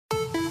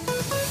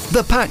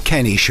The Pat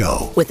Kenny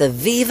Show with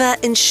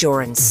Aviva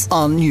Insurance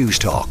on News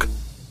Talk.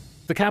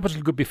 The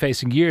capital could be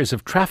facing years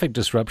of traffic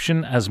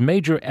disruption as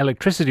major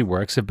electricity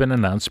works have been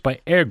announced by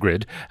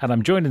Eirgrid. And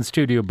I'm joined in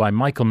studio by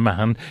Michael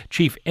Mahon,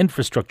 Chief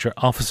Infrastructure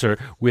Officer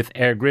with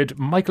Eirgrid.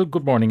 Michael,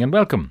 good morning and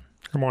welcome.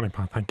 Good morning,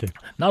 Pat. Thank you.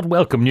 Not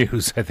welcome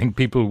news, I think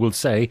people will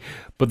say,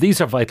 but these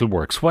are vital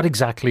works. What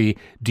exactly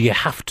do you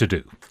have to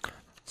do?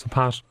 So,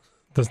 Pat,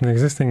 there's an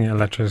existing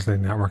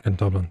electricity network in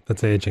Dublin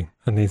that's ageing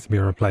and needs to be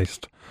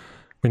replaced.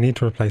 We need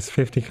to replace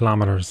 50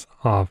 kilometres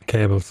of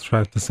cables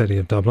throughout the city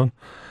of Dublin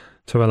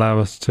to allow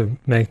us to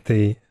make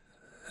the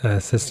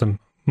system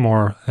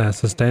more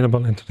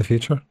sustainable into the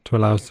future, to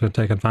allow us to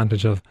take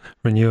advantage of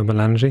renewable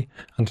energy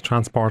and to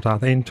transport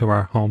that into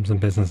our homes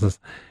and businesses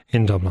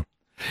in Dublin.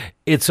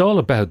 It's all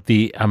about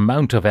the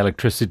amount of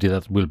electricity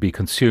that will be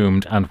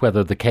consumed and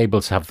whether the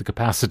cables have the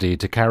capacity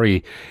to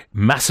carry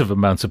massive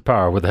amounts of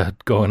power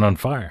without going on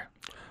fire.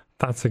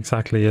 That's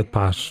exactly it,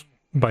 Pat.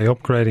 By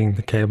upgrading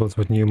the cables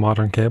with new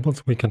modern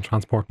cables, we can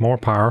transport more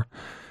power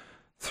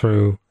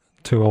through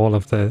to all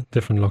of the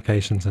different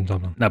locations in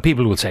Dublin. Now,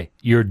 people will say,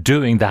 you're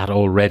doing that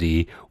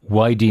already.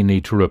 Why do you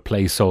need to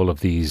replace all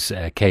of these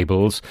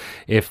cables?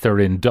 If they're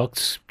in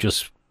ducts,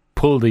 just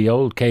pull the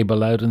old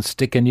cable out and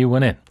stick a new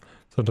one in.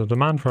 So the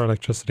demand for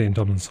electricity in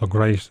Dublin is so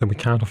great that we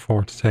can't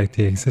afford to take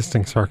the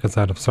existing circuits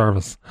out of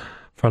service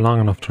for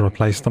long enough to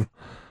replace them.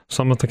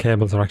 Some of the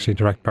cables are actually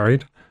direct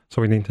buried, so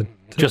we need to...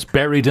 Just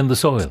buried in the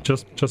soil?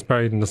 Just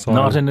buried in the soil.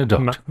 Not in a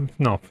duct?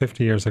 No,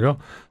 50 years ago.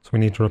 So we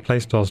need to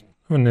replace those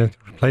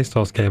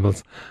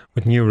cables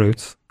with new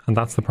routes, and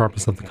that's the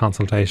purpose of the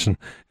consultation,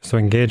 is to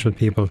engage with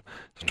people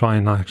to try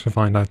and actually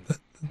find out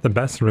the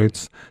best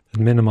routes that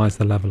minimise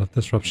the level of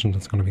disruption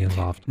that's going to be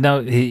involved.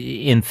 Now,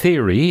 in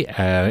theory,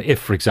 if,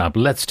 for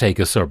example, let's take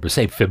a suburb,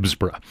 say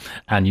Phibsborough,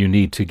 and you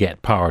need to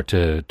get power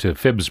to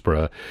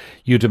Phibsborough,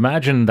 you'd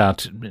imagine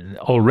that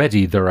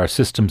already there are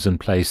systems in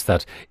place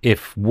that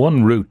if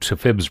one route to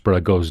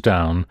Phibsborough goes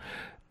down,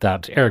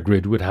 that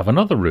Eirgrid would have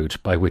another route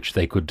by which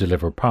they could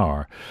deliver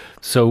power.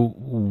 So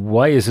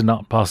why is it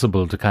not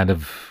possible to kind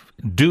of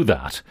do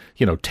that?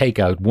 You know, take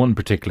out one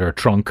particular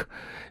trunk,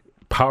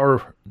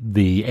 power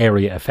the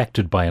area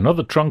affected by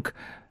another trunk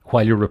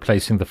while you're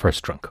replacing the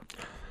first trunk.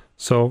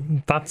 So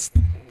that's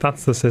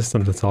the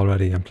system that's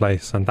already in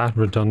place, and that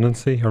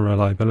redundancy or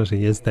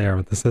reliability is there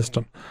with the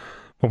system.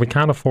 But we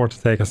can't afford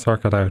to take a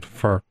circuit out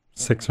for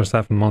 6 or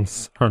 7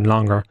 months or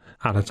longer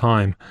at a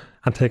time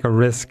and take a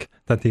risk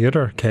that the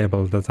other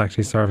cable that's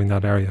actually serving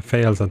that area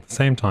fails at the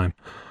same time.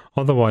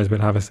 Otherwise,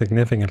 we'll have a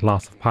significant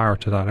loss of power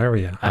to that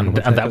area. And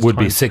that would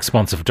be 6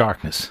 months of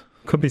darkness.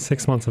 Could be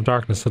 6 months of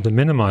darkness. So to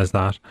minimise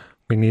that,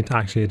 we need to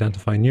actually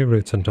identify new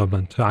routes in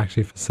Dublin to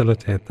actually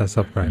facilitate this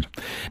upgrade.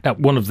 Now,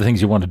 one of the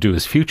things you want to do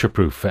is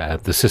future-proof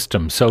the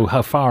system. So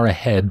how far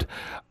ahead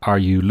are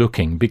you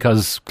looking?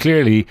 Because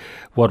clearly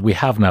what we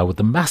have now with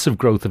the massive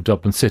growth of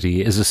Dublin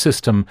City is a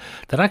system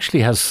that actually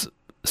has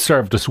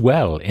served us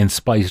well in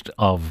spite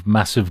of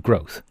massive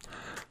growth.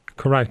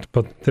 Correct,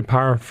 but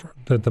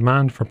the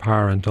demand for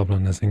power in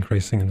Dublin is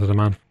increasing and the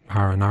demand for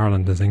power in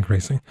Ireland is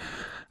increasing.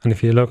 And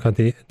if you look at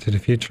to the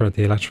future of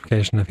the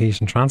electrification of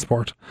heat and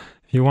transport,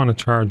 if you want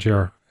to charge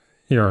your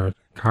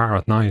car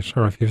at night,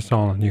 or if you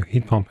install a new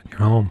heat pump in your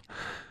home,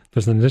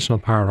 there's an additional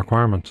power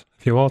requirement.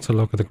 If you also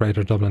look at the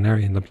Greater Dublin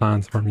area and the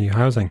plans for new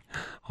housing,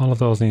 all of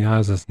those new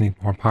houses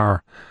need more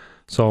power.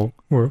 So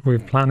we're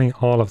planning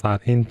all of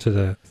that into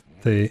the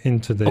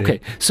Okay,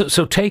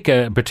 so take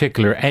a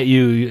particular,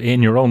 you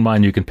in your own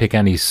mind you can pick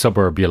any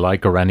suburb you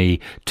like or any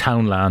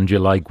townland you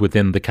like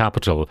within the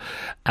capital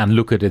and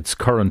look at its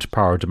current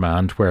power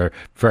demand where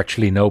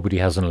virtually nobody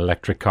has an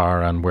electric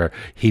car and where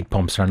heat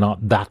pumps are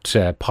not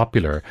that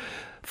popular.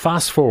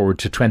 Fast forward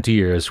to 20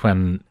 years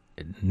when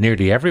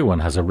nearly everyone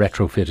has a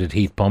retrofitted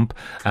heat pump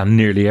and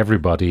nearly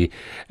everybody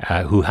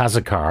who has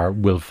a car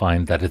will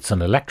find that it's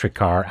an electric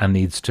car and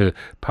needs to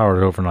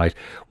power it overnight.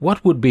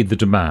 What would be the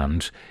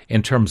demand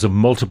in terms of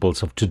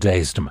multiples of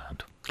today's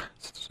demand?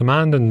 So the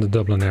demand in the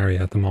Dublin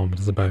area at the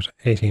moment is about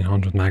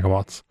 1,800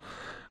 megawatts.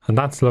 And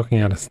that's looking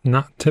at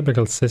a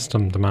typical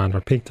system demand or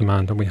peak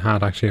demand that we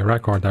had actually a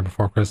record there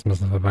before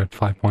Christmas of about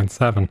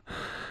 5.7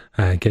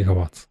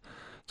 gigawatts.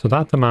 So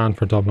that demand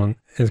for Dublin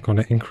is going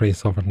to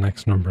increase over the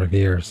next number of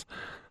years.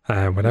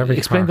 With every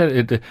Explain car.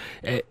 that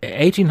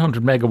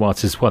 1,800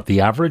 megawatts is what the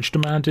average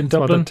demand in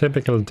Dublin? What a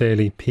typical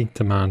daily peak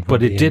demand would But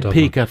be it did in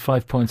peak at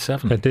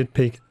 5.7. It did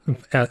peak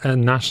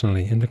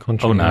nationally in the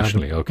country. Oh,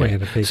 nationally,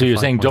 okay. So you're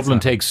saying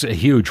Dublin takes a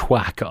huge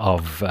whack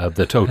of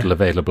the total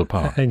available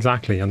power.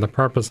 Exactly, and the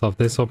purpose of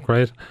this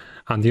upgrade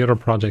and the other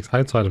projects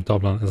outside of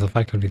Dublin is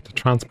effectively to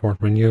transport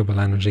renewable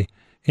energy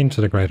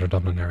into the Greater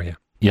Dublin area.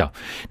 Yeah.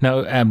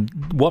 Now,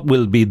 what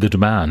will be the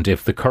demand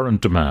if the current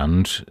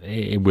demand,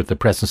 with the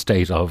present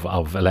state of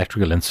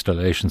electrical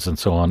installations and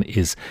so on,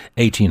 is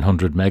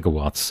 1,800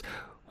 megawatts?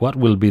 What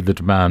will be the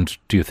demand,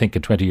 do you think,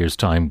 in 20 years'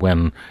 time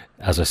when,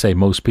 as I say,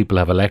 most people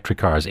have electric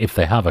cars, if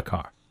they have a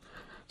car?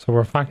 So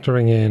we're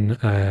factoring in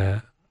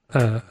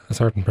a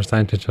certain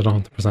percentage, I don't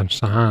have the percentage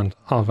to hand,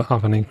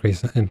 of an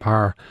increase in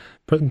power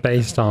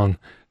based on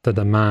the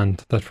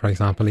demand that, for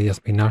example,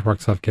 ESB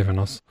networks have given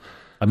us.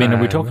 I mean,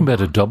 are we talking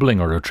about a doubling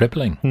or a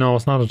tripling? No,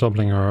 it's not a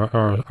doubling or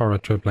a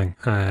tripling.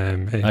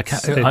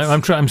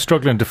 I'm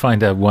struggling to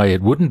find out why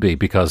it wouldn't be,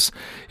 because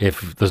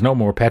if there's no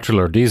more petrol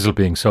or diesel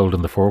being sold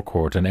in the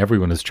forecourt and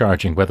everyone is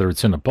charging, whether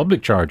it's in a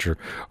public charger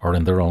or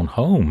in their own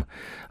home,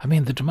 I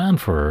mean, the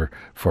demand for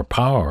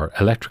power,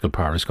 electrical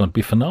power, is going to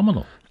be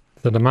phenomenal.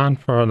 The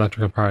demand for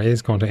electrical power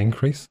is going to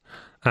increase.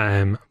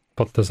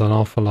 But there's an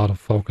awful lot of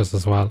focus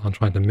as well on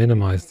trying to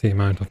minimise the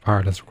amount of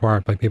power that's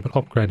required by people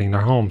upgrading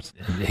their homes.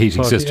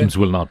 Heating systems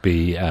will not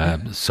be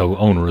so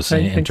onerous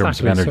in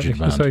terms of energy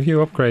demand. So if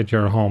you upgrade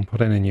your home,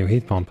 put in a new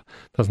heat pump,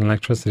 there's an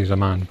electricity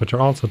demand, but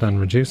you're also then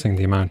reducing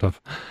the amount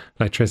of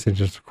electricity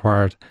that's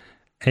required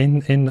or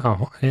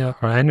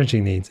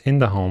energy needs in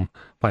the home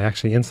by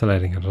actually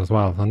insulating it as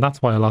well. And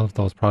that's why a lot of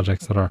those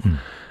projects that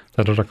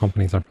other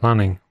companies are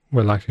planning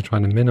will actually try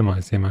to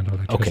minimise the amount of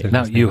electricity. Okay,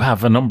 now you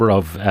have a number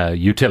of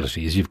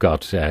utilities. You've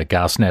got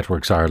Gas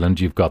Networks Ireland,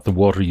 you've got the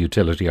water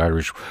utility,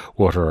 Irish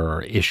Water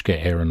or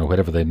Uisce Éireann or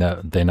whatever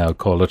they now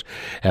call it,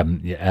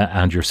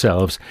 and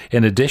yourselves.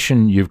 In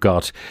addition, you've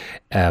got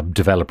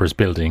developers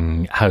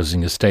building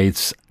housing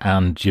estates,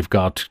 and you've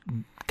got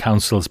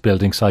councils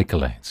building cycle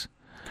lanes.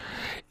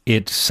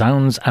 It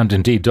sounds, and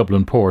indeed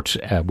Dublin Port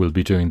will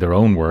be doing their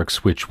own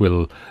works, which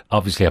will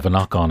obviously have a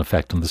knock-on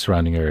effect on the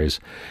surrounding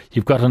areas.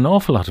 You've got an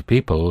awful lot of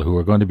people who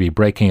are going to be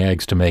breaking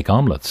eggs to make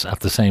omelettes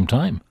at the same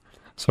time.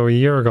 So a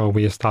year ago,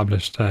 we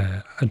established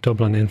a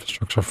Dublin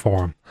Infrastructure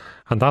Forum,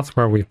 and that's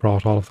where we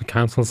brought all of the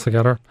councils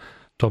together,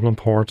 Dublin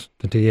Port,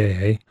 the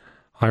DAA,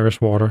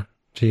 Irish Water,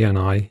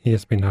 GNI,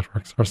 ESB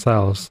Networks,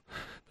 ourselves,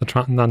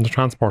 and the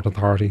Transport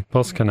Authority,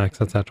 Bus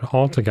Connects, etc.,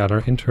 all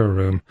together into a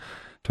room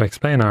to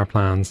explain our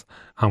plans,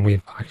 and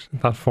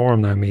that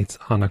forum now meets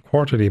on a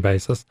quarterly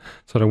basis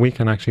so that we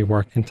can actually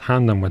work in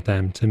tandem with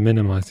them to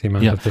minimise the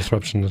amount of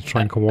disruption, to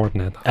try and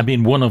coordinate that. I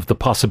mean, one of the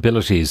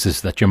possibilities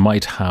is that you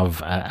might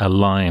have a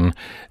line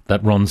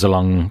that runs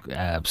along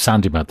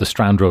Sandymount, the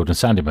Strand Road in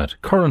Sandymount.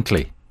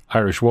 Currently,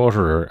 Irish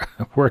Water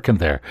are working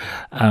there,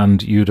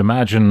 and you'd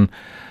imagine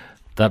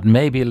that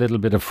maybe a little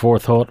bit of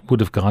forethought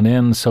would have gone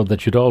in so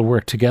that you'd all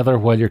work together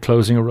while you're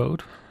closing a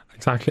road.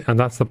 Exactly, and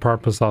that's the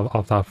purpose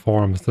of that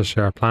forum, is to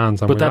share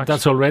plans. And but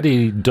that's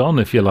already done,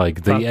 if you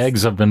like. The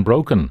eggs have been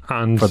broken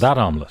for that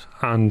omelette.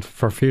 And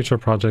for future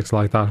projects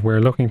like that,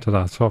 we're looking to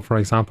that. So, for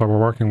example, we're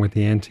working with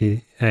the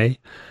NTA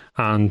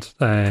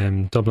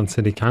and Dublin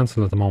City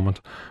Council at the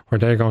moment, where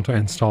they're going to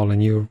install a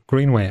new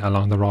greenway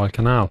along the Royal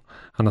Canal.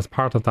 And as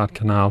part of that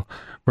canal,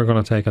 we're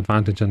going to take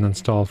advantage and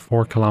install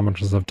 4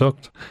 kilometres of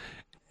duct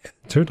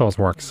to those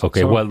works.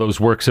 Okay, while those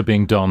works are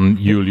being done,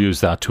 you'll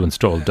use that to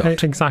install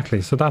duct.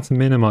 Exactly. So that's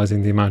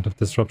minimising the amount of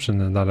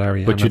disruption in that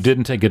area. But you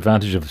didn't take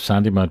advantage of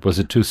Sandymount. Was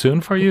it too soon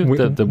for you,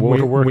 the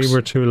waterworks? We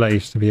were too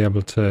late to be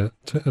able to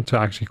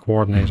actually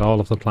coordinate all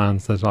of the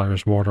plans that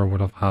Irish Water would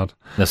have had.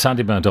 Now,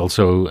 Sandymount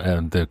also,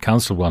 the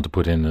council want to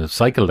put in a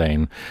cycle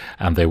lane,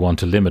 and they want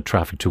to limit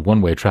traffic to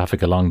one-way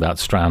traffic along that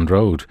Strand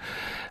Road.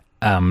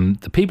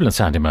 The people in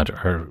Sandymount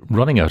are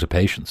running out of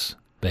patience,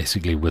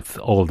 basically, with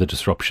all the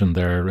disruption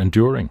they're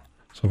enduring.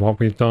 So what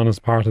we've done as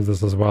part of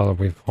this as well,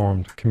 we've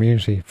formed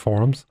community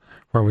forums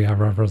where we have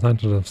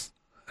representatives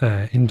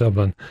in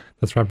Dublin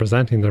that's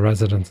representing the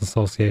Residents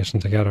Association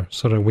together,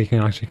 so that we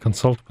can actually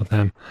consult with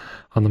them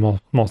on the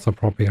most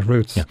appropriate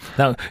routes. Yeah.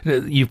 Now,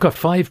 you've got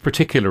 5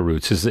 particular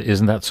routes,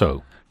 isn't that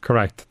so?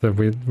 Correct. That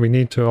we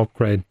need to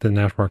upgrade the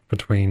network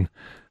between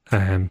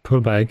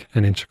Poolbeg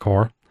and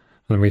Inchicore.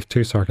 And we have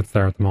 2 circuits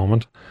there at the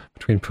moment.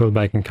 Between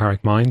Poolbeg and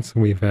Carrick Mines,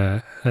 we've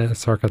a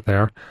circuit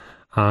there.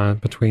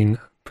 Between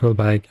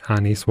Poolbeg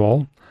and East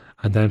Wall,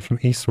 and then from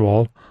East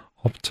Wall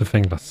up to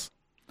Finglas.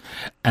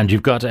 And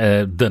you've got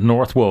the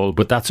North Wall,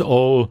 but that's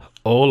all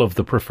of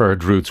the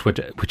preferred routes,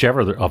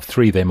 whichever of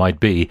 3 they might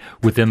be,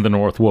 within the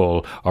North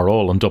Wall, are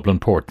all on Dublin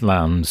Port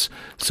lands,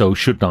 so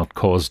should not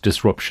cause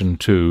disruption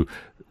to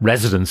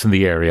residents in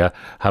the area.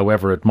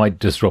 However, it might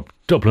disrupt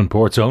Dublin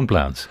Port's own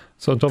plans.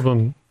 So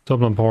Dublin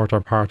Port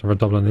are part of a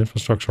Dublin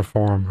Infrastructure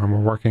Forum, and we're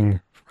working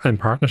in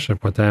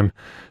partnership with them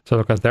to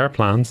look at their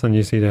plans, and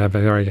you see they have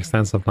very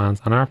extensive plans,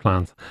 and our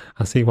plans,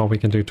 and see what we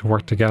can do to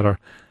work together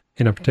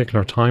in a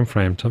particular time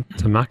frame to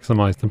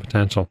maximise the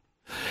potential.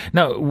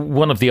 Now,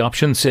 one of the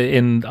options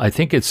I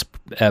think it's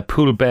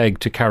Poolbeg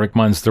to Carrick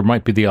Mines, there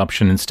might be the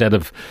option, instead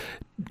of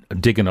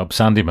digging up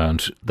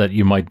Sandymount, that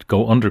you might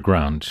go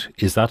underground.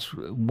 Is that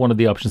one of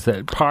the options?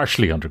 That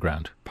partially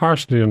underground?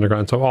 Partially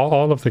underground. So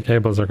all of the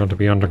cables are going to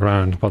be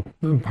underground, but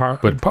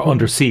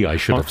undersea, I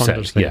should have said.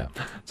 Undersea. Yeah.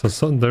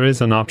 So there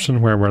is an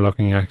option where we're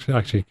looking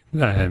actually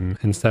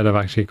instead of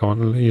actually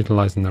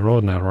utilising the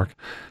road network,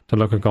 to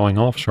look at going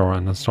offshore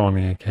and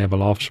installing a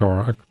cable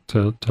offshore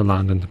to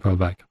land into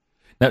Poolbeg.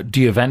 Now,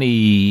 do you have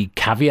any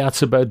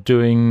caveats about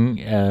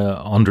doing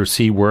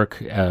undersea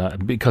work?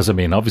 Because, I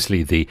mean,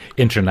 obviously the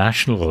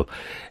international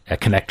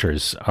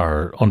connectors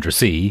are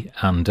undersea,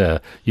 and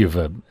you have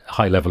a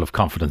high level of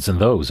confidence in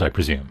those, I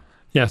presume.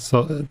 Yes,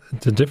 so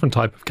it's a different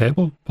type of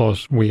cable,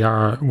 but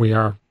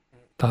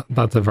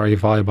that's a very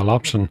viable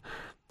option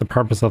the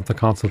purpose of the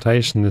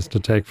consultation is to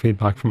take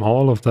feedback from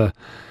all of the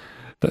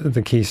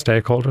key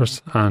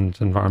stakeholders and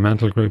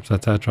environmental groups,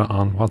 etc.,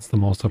 on what's the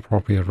most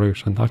appropriate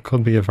route. And that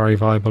could be a very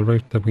viable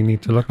route that we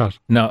need to look at.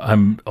 Now,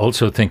 I'm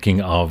also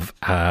thinking of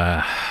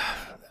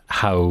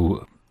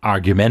how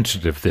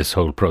argumentative this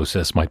whole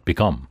process might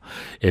become.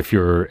 If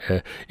you're,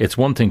 it's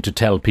one thing to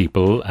tell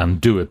people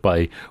and do it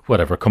by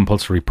whatever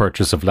compulsory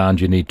purchase of land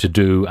you need to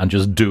do and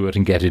just do it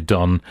and get it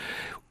done.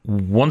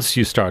 Once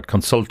you start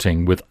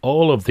consulting with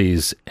all of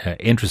these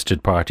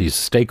interested parties,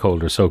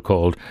 stakeholders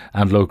so-called,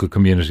 and local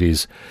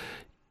communities,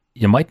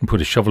 you mightn't put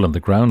a shovel in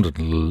the ground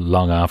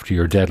long after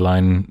your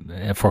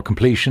deadline for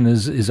completion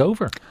is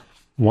over.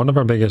 One of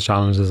our biggest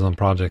challenges on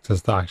projects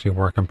is to actually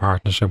work in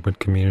partnership with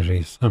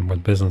communities and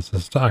with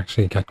businesses to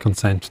actually get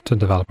consent to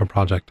develop a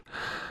project.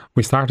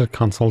 We started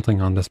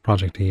consulting on this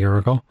project a year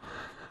ago.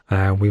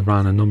 We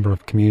ran a number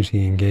of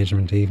community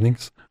engagement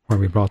evenings where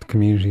we brought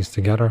communities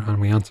together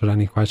and we answered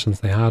any questions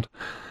they had.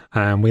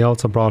 We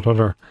also brought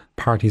other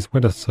parties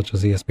with us, such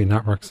as ESB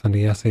Networks and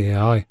the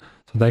SEAI,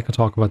 so they could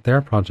talk about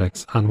their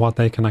projects and what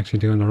they can actually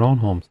do in their own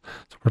homes.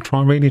 So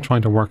we're really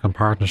trying to work in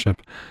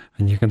partnership.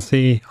 And you can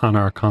see on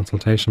our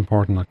consultation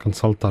portal at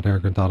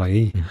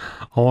consult.eirgrid.ie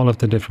all of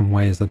the different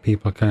ways that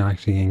people can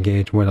actually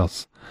engage with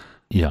us.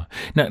 Yeah.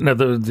 Now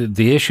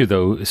the issue,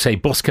 though, say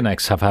Bus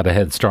Connects have had a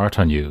head start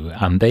on you,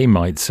 and they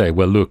might say,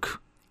 well, look,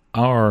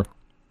 our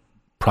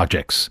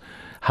projects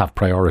have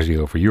priority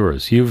over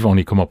yours. You've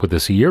only come up with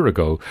this a year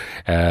ago.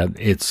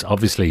 It's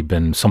obviously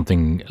been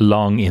something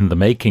long in the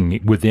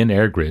making within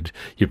Eirgrid.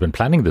 You've been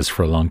planning this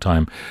for a long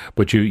time,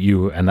 but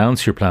you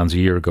announced your plans a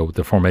year ago with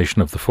the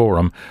formation of the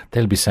forum.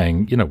 They'll be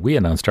saying, we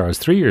announced ours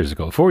 3 years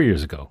ago, 4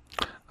 years ago.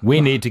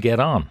 We need to get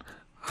on.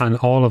 And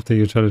all of the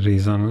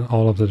utilities and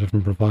all of the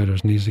different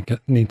providers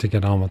need to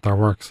get on with their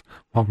works.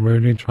 What we're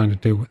really trying to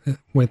do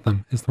with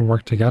them is to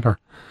work together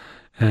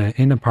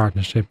in a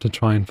partnership to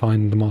try and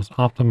find the most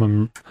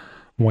optimum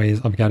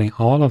ways of getting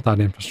all of that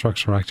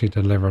infrastructure actually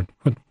delivered,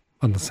 but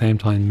at the same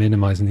time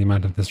minimising the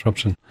amount of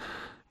disruption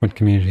with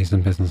communities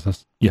and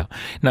businesses. Yeah.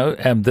 Now,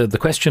 the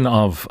question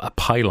of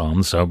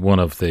pylons, one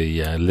of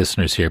the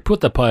listeners here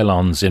put the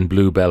pylons in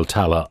Bluebell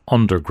Tala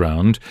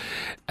underground,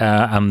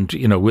 and,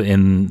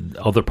 in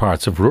other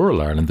parts of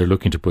rural Ireland, they're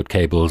looking to put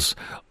cables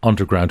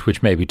underground,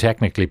 which may be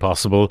technically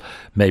possible,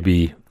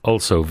 maybe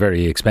also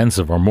very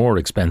expensive or more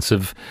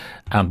expensive,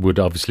 and would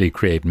obviously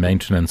create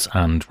maintenance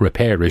and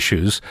repair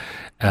issues.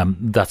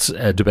 That's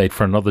a debate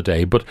for another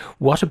day. But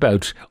what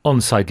about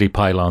unsightly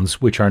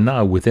pylons which are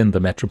now within the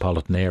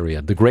metropolitan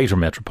area, the greater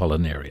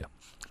metropolitan area?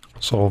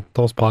 So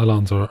those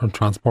pylons are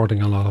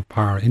transporting a lot of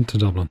power into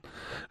Dublin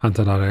and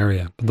to that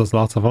area. But there's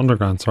lots of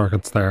underground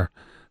circuits there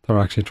that are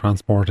actually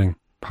transporting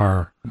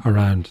power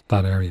around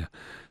that area.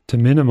 To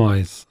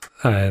minimise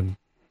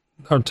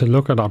or to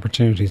look at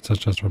opportunities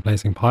such as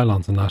replacing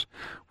pylons and that,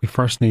 we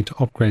first need to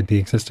upgrade the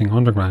existing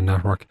underground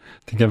network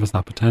to give us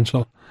that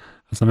potential.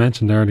 As I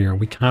mentioned earlier,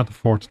 we can't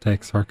afford to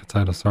take circuits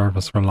out of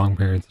service for long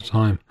periods of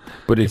time.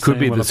 But it could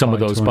be that some of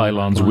those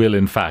pylons will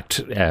in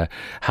fact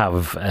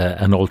have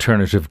an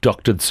alternative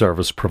ducted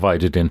service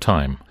provided in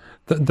time.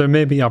 There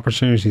may be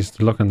opportunities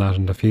to look at that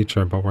in the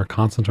future, but we're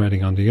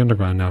concentrating on the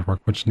underground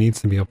network, which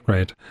needs to be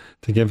upgraded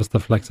to give us the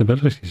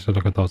flexibility to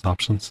look at those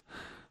options.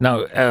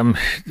 Now,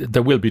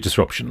 there will be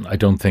disruption. I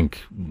don't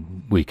think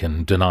we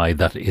can deny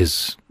that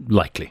is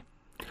likely.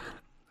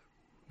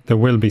 There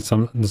will be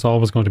there's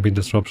always going to be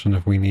disruption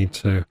if we need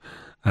to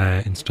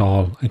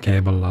install a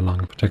cable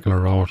along a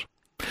particular road.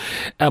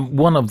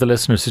 One of the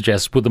listeners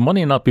suggests, would the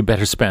money not be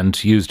better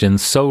spent used in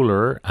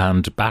solar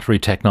and battery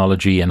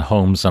technology in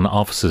homes and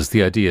offices?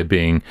 The idea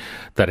being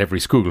that every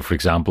school, for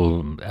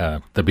example,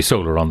 there'd be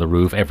solar on the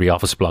roof, every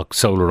office block,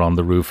 solar on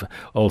the roof,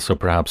 also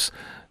perhaps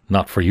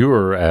not for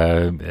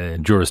your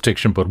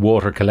jurisdiction, but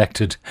water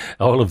collected,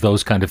 all of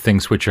those kind of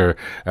things which are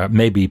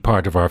maybe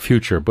part of our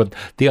future. But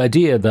the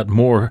idea that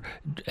more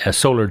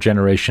solar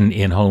generation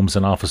in homes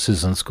and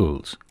offices and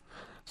schools.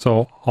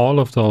 So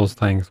all of those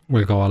things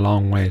will go a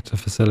long way to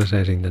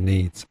facilitating the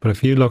needs. But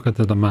if you look at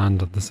the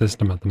demand of the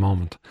system at the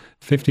moment,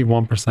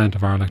 51%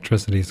 of our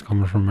electricity is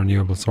coming from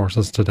renewable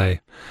sources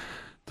today.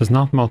 There's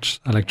not much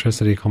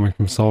electricity coming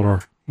from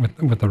solar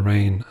with the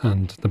rain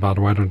and the bad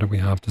weather that we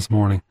have this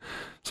morning.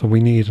 So we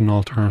need an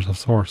alternative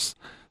source.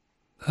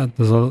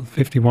 There's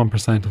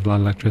 51% of that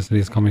electricity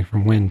is coming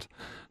from wind,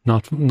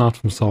 not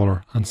from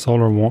solar. And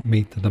solar won't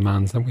meet the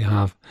demands that we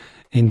have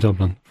in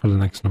Dublin for the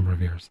next number of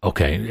years.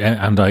 Okay,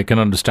 and I can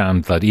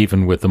understand that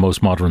even with the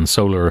most modern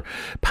solar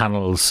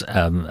panels,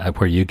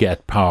 where you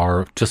get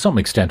power to some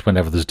extent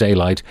whenever there's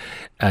daylight,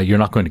 you're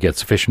not going to get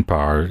sufficient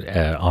power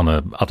on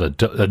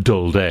a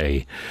dull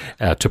day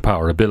to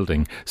power a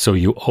building. So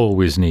you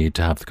always need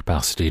to have the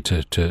capacity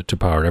to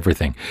power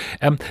everything.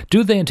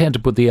 Do they intend to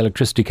put the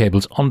electricity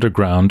cables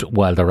underground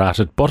while they're at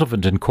it?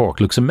 Buttevant in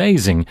Cork looks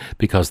amazing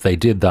because they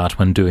did that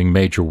when doing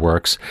major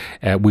works.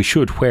 We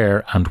should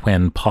where and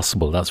when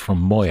possible. That's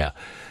from Moya.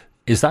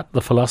 Is that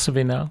the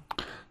philosophy now?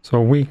 So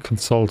we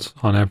consult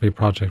on every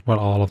project with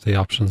all of the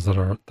options that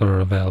are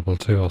available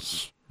to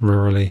us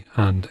rurally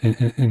and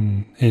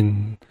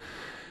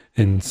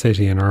in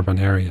city and urban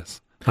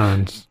areas.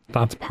 And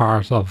that's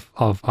part of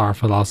our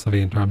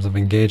philosophy in terms of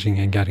engaging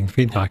and getting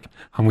feedback.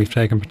 And we've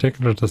taken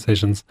particular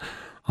decisions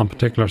on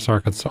particular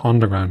circuits to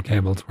underground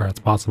cables where it's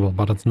possible,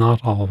 but it's not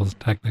always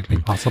technically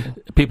possible.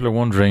 People are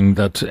wondering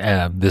that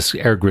this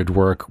Eirgrid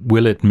work,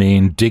 will it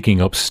mean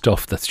digging up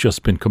stuff that's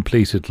just been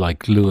completed,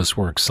 like Lewis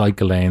work,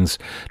 cycle lanes,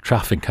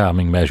 traffic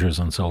calming measures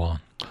and so on?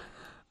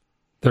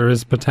 There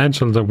is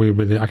potential that we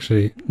will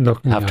actually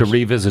have to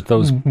revisit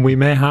those. We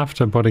may have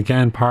to, but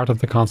again, part of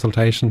the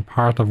consultation,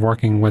 part of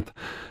working with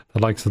the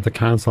likes of the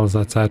councils,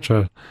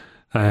 etc.,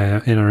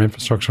 in our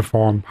infrastructure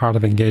forum, part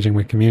of engaging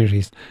with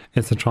communities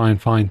is to try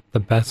and find the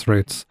best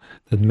routes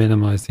that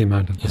minimise the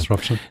amount of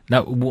disruption.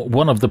 Now,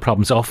 one of the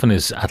problems often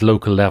is at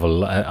local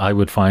level. I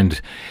would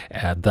find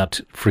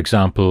that, for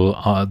example,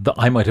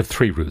 I might have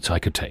 3 routes I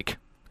could take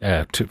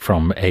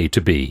from A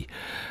to B.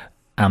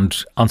 And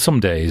on some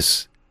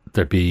days,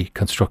 there'd be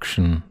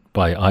construction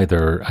by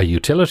either a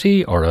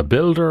utility or a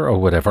builder or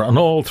whatever on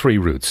all 3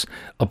 routes,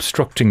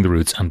 obstructing the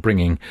routes and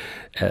bringing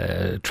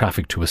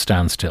traffic to a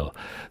standstill.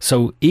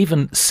 So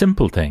even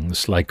simple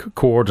things like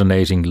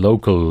coordinating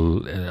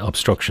local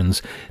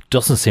obstructions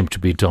doesn't seem to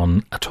be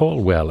done at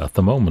all well at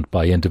the moment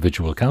by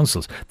individual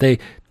councils. They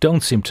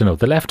don't seem to know.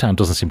 The left hand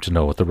doesn't seem to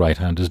know what the right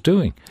hand is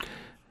doing.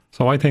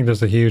 So I think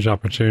there's a huge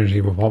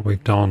opportunity with what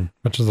we've done,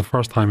 which is the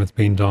first time it's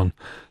been done,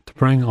 to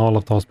bring all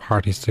of those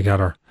parties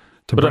together.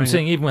 But I'm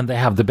saying even when they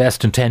have the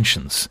best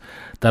intentions,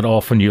 that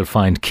often you'll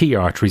find key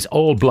arteries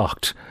all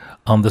blocked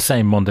on the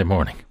same Monday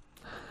morning.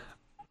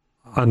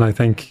 And I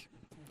think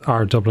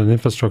our Dublin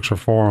Infrastructure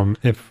Forum,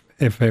 if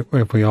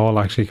we all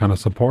actually kind of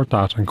support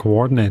that and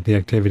coordinate the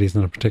activities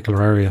in a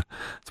particular area,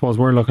 I suppose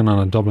we're looking on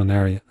a Dublin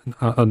area,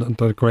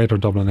 the greater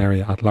Dublin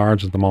area at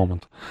large at the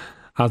moment.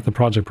 As the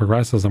project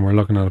progresses and we're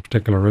looking at a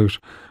particular route,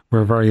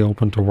 we're very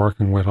open to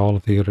working with all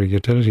of the other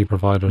utility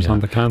providers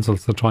and the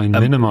councils to try and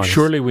minimise.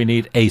 Surely we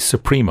need a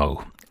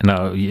supremo.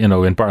 Now,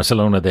 in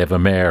Barcelona they have a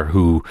mayor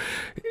who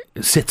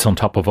sits on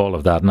top of all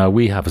of that. Now,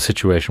 we have a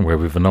situation where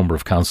we have a number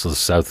of councils,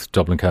 South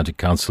Dublin County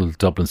Council,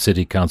 Dublin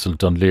City Council,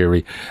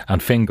 Dunleary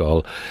and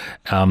Fingal.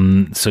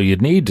 So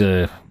you'd need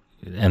an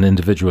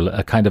individual,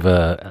 a kind of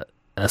a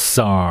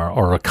Tsar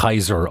or a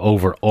Kaiser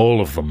over all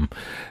of them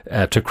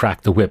to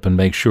crack the whip and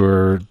make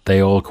sure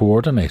they all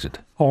coordinated.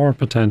 Or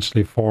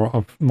potentially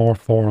more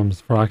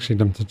forums for actually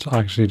them to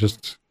actually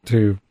just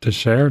to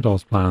share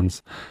those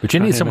plans. But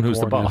you need someone who's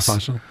the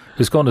boss,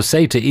 who's going to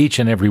say to each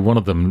and every one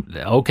of them,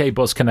 okay,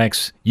 Bus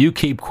Connects, you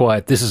keep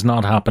quiet, this is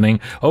not happening.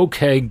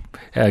 Okay,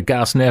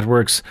 gas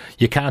networks,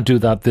 you can't do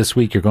that this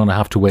week, you're going to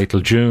have to wait till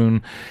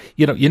June.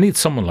 You need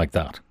someone like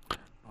that.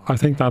 I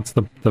think that's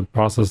the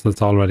process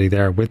that's already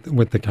there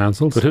with the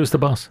councils. But who's the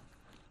boss?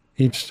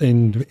 Each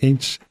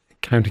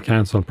county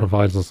council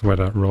provides us with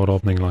a road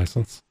opening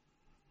licence.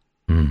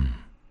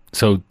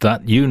 So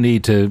that you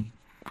need to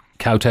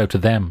kowtow to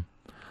them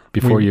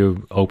before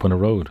you open a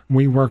road.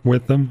 We work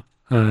with them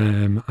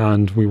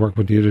and we work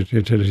with the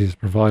utilities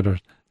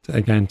providers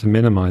to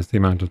minimise the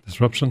amount of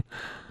disruption.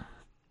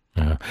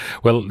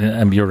 Well,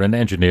 you're an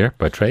engineer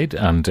by trade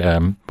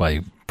and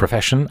by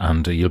profession,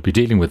 and you'll be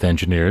dealing with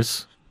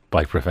engineers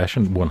by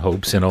profession, one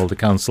hopes, in all the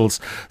councils.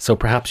 So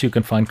perhaps you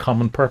can find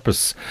common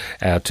purpose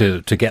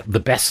to get the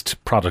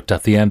best product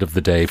at the end of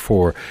the day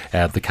for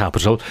the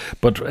capital.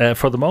 But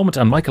for the moment,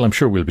 and Michael, I'm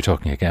sure we'll be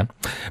talking again,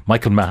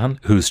 Michael Mahon,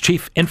 who's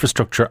Chief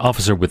Infrastructure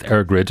Officer with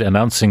Eirgrid,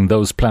 announcing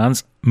those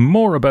plans.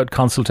 More about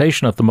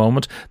consultation at the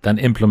moment than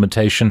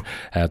implementation.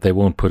 They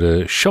won't put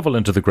a shovel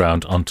into the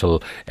ground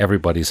until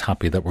everybody's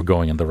happy that we're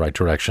going in the right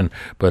direction.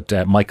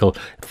 But Michael,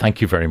 thank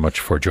you very much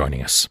for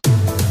joining us.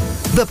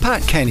 The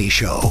Pat Kenny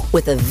Show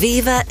with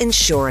Aviva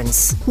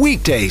Insurance.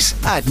 Weekdays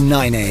at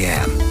 9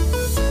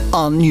 a.m.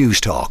 on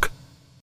News Talk.